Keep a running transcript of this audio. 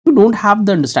don't have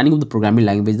the understanding of the programming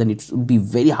language, then it would be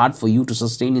very hard for you to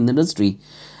sustain in the industry.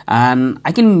 And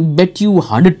I can bet you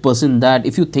 100% that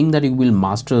if you think that you will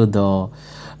master the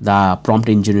prompt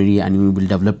engineering and you will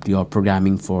develop your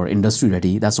programming for industry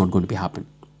ready, that's not going to be happen.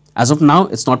 As of now,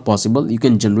 it's not possible. You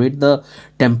can generate the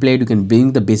template, you can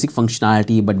bring the basic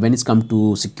functionality, but when it's come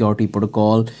to security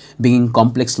protocol, bringing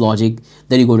complex logic,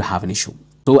 then you're going to have an issue.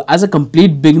 So as a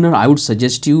complete beginner, I would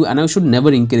suggest you, and I should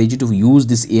never encourage you to use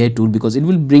this AI tool, because it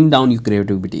will bring down your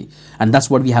creativity. And that's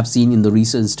what we have seen in the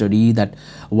recent study, that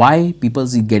why people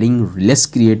are getting less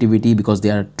creativity, because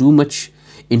they are too much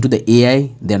into the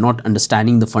AI, they're not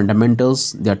understanding the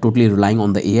fundamentals, they're totally relying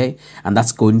on the AI, and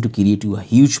that's going to create you a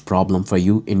huge problem for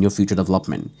you in your future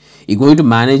development. You're going to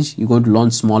manage, you're going to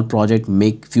launch small project,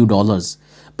 make few dollars,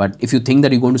 but if you think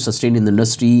that you're going to sustain in the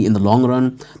industry in the long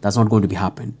run, that's not going to be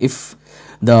happen. If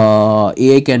the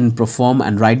AI can perform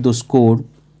and write those code,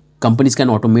 companies can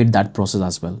automate that process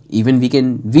as well. Even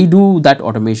we do that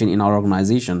automation in our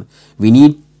organization.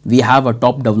 We have a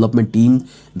top development team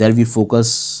there. We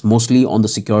focus mostly on the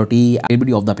security and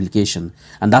availability of the application,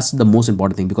 and that's the most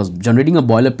important thing, because generating a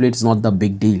boilerplate is not the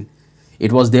big deal.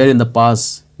 It was there in the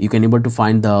past. You can able to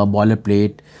find the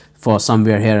boilerplate for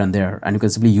somewhere here and there, and you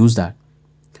can simply use that.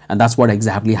 And that's what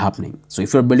exactly happening. So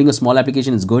if you're building a small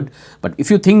application, it's good, but if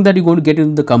you think that you're going to get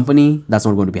into the company, that's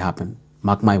not going to be happen.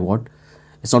 Mark my word,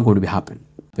 it's not going to be happen.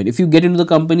 But if you get into the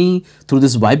company through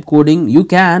this vibe coding, you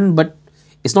can, but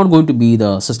it's not going to be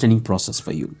the sustaining process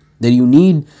for you. Then you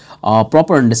need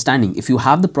proper understanding. If you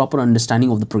have the proper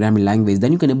understanding of the programming language,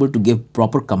 then you can able to give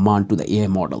proper command to the AI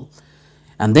model,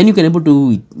 and then you can able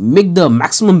to make the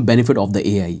maximum benefit of the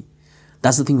AI.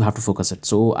 That's the thing you have to focus it.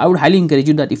 So I would highly encourage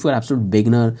you that if you're an absolute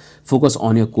beginner, focus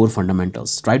on your core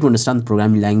fundamentals. Try to understand the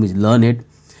programming language, learn it,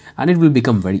 and it will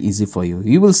become very easy for you.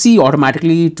 You will see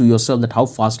automatically to yourself that how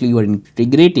fastly you are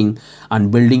integrating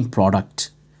and building product.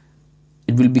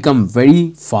 It will become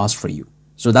very fast for you.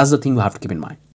 So that's the thing you have to keep in mind.